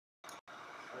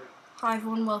Hi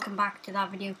everyone, welcome back to That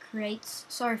Video Creates.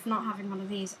 Sorry for not having one of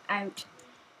these out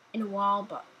in a while,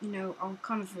 but you know, I'm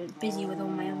kind of busy with all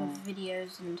my other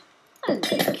videos and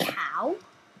hello cow.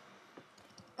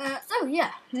 So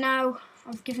yeah, now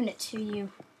I've given it to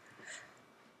you.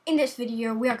 In this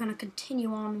video, we are going to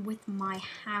continue on with my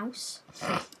house.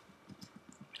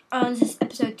 This is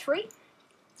episode 3.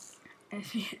 I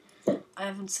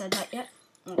haven't said that yet.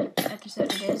 What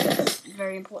episode it is? It's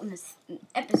very important. It's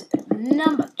episode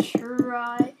number 3.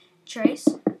 Tres.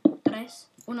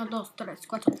 1, 2, 3,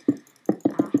 4.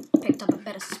 Picked up a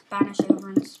bit of Spanish over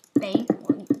in Spain.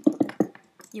 Well,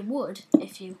 you would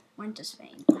if you went to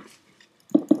Spain.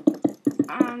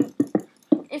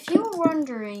 If you were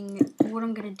wondering what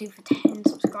I'm going to do for 10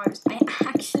 subscribers, I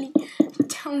actually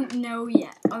don't know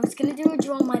yet. I was going to do a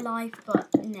draw my life,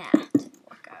 but nah, it didn't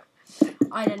work out.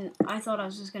 I thought I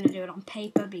was just going to do it on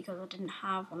paper because I didn't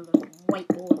have one of those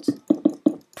whiteboards.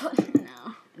 But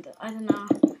no, I don't know.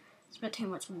 It's a bit too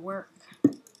much work.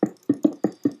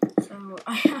 So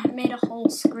I made a whole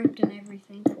script and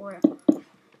everything for it,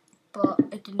 but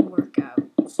it didn't work out.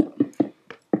 So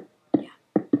yeah.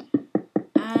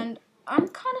 And I'm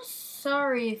kind of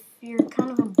sorry if you're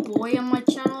kind of a boy on my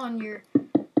channel and you're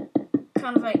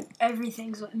kind of like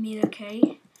everything's with me,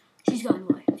 okay? She's gone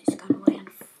away. She's gone away on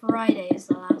Friday is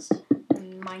the last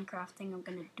Minecraft thing I'm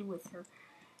gonna do with her.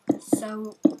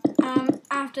 So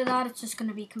after that, it's just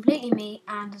gonna be completely me,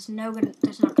 and there's not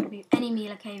gonna be any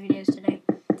Mila K videos today,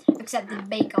 except the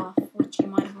Bake Off, which you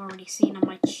might have already seen on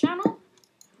my channel.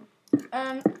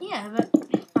 Yeah, but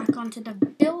back onto the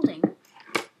building.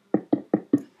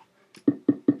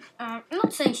 I'm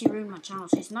not saying she ruined my channel.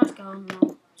 She's a nice girl.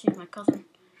 No, she's my cousin,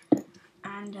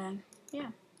 and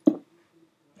yeah.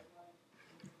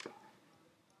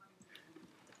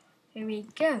 Here we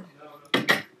go.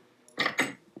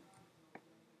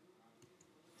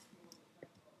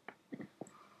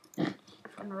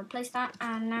 I'm gonna replace that,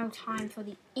 and now time for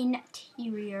the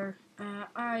interior.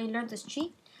 I learned this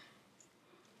cheat.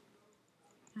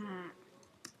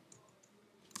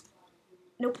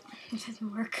 Nope, it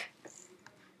doesn't work.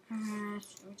 So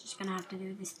we're just gonna have to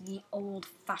do this the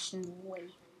old-fashioned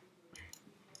way.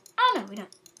 Oh no, we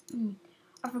don't.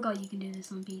 I forgot you can do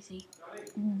this on PC.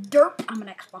 Derp, I'm an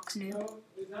Xbox noob.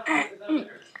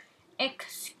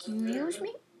 Excuse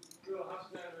me?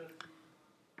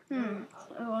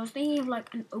 I was thinking of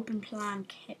like an open plan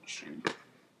kitchen.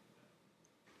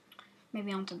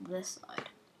 Maybe onto this side.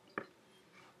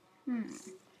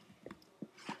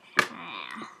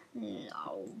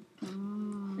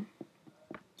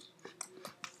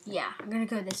 Yeah, I'm gonna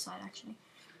go this side actually.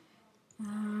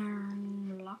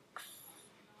 Iron blocks.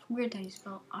 Weird how you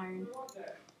spell iron.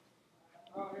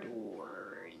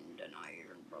 Door and an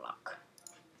iron block.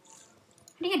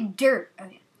 How do you get dirt? Oh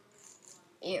yeah.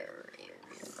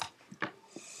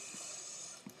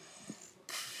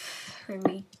 Here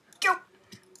we go.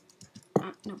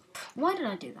 No. Why did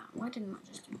I do that? Why didn't I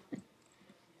just do it?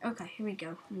 Okay, here we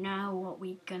go. Now what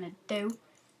we're gonna do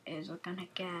is we're gonna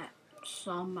get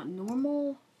some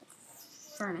normal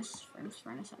furnace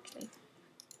actually,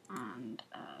 and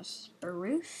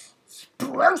spruce.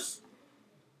 Spruce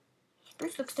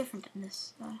looks different in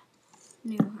this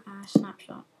new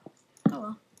snapshot. Oh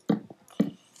well.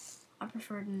 I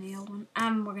preferred in the old one.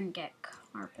 And we're gonna get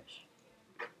carpet.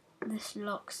 This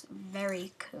looks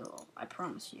very cool, I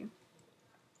promise you.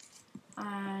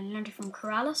 Learned it from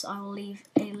Corrales. I will leave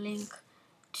a link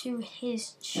to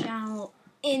his channel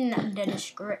in the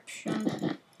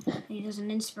description. He does an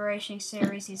inspiration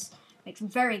series. He makes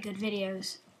very good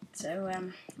videos. So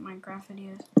Minecraft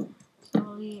videos.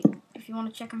 So if you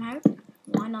want to check him out,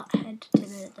 why not head to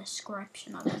the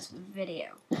description of this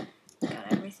video? It's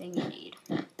got everything you need.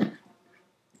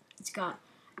 It's got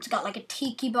like a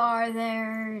tiki bar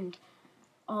there and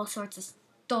all sorts of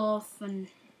stuff and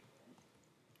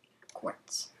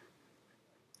quartz.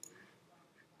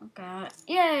 Okay,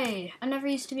 yay! I never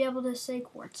used to be able to say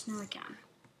quartz. Now I can.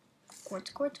 Quartz,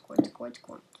 quartz, quartz, quartz,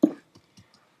 quartz.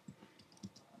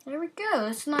 There we go.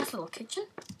 It's a nice little kitchen.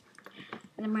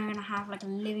 And then we're gonna have like a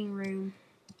living room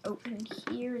open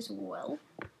here as well.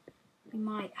 We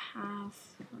might have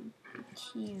a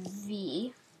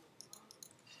TV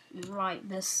right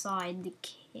beside the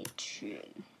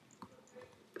kitchen.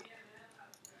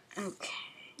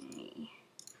 Okay.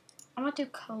 I might do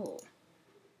coal.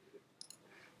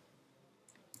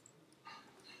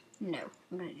 No,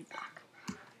 I'm gonna do black.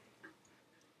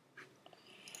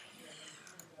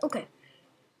 Okay.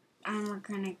 And we're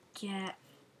gonna get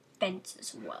fence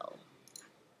as well.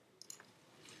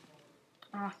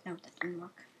 Oh, no, that didn't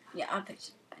work. Yeah, I'll fix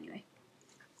it anyway.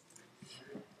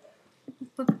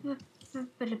 Alright,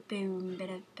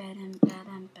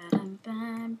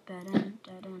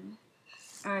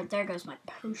 there goes my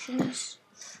potions.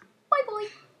 Bye bye.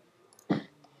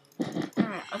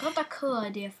 Alright, I got that cool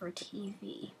idea for a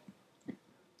TV.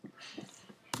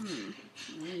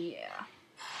 Yeah.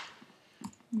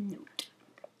 Note.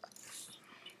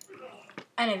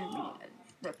 And everybody,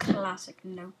 the classic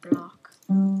note block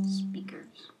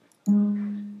speakers.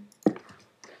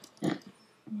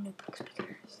 Notebook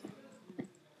speakers.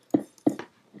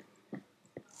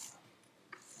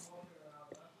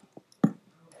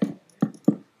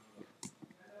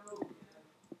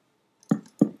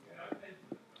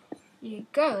 Here you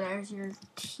go, there's your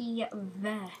Teletubby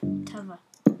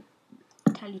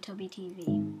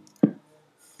TV.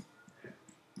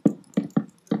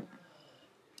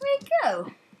 There you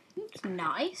go. It's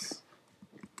nice.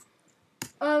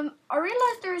 I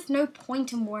realized there's no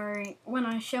point in wearing, when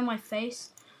I show my face,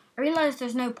 I realized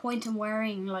there's no point in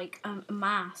wearing, like, a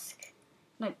mask.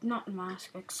 Like, not a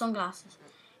mask, like sunglasses.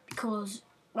 Because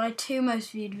my two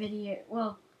most viewed video,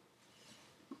 well,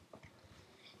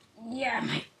 yeah,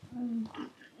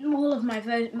 all of my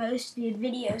most viewed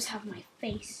videos have my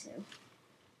face, so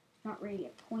not really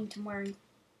a point in wearing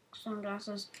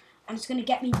sunglasses. And it's going to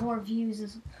get me more views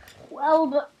as well,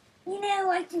 but you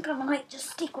know, I think I might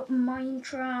just stick with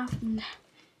Minecraft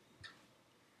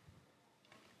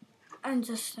and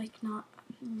just like not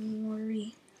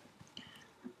worry.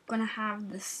 I'm gonna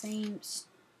have the same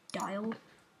style.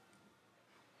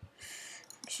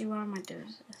 Actually, what I might do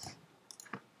is this.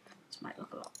 This might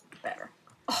look a lot better.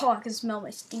 Oh, I can smell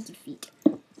my stinky feet.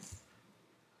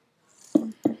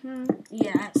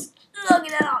 Yes,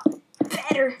 look at that,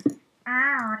 better.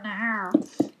 Oh no,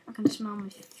 I can smell my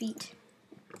feet.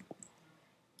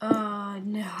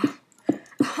 No.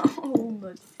 Oh,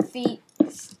 my feet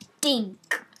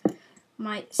stink.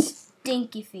 My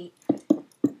stinky feet.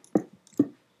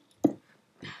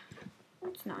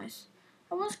 That's nice.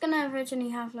 I was gonna originally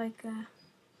have like a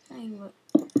thing, but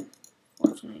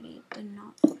fortunately it did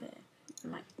not fit. I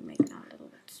might make that a little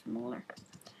bit smaller.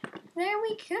 There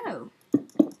we go.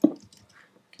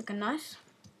 Looking nice.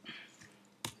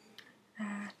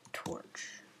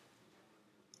 Torch.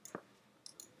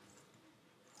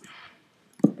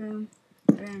 Boom,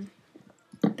 boom,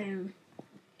 boom, boom.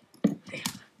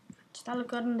 Does that look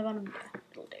good on the bottom? Yeah,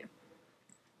 it'll do.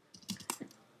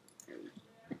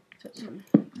 Put some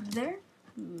there,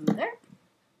 there,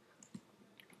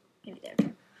 maybe there.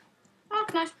 Oh,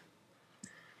 nice.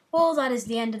 Well, that is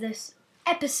the end of this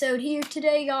episode here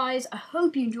today, guys. I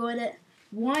hope you enjoyed it.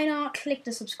 Why not click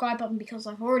the subscribe button, because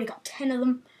I've already got 10 of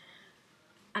them.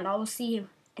 And I will see you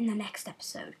in the next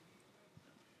episode.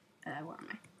 Where am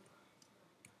I?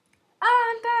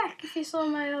 I'm back. If you saw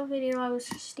my old video, I was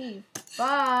Steve.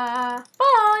 Bye.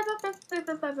 Bye. Bye. Bye.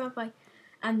 Bye. Bye. Bye. Bye.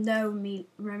 And no,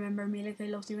 remember me like I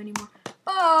love you anymore.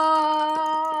 Bye.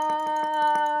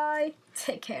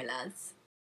 Take care, lads.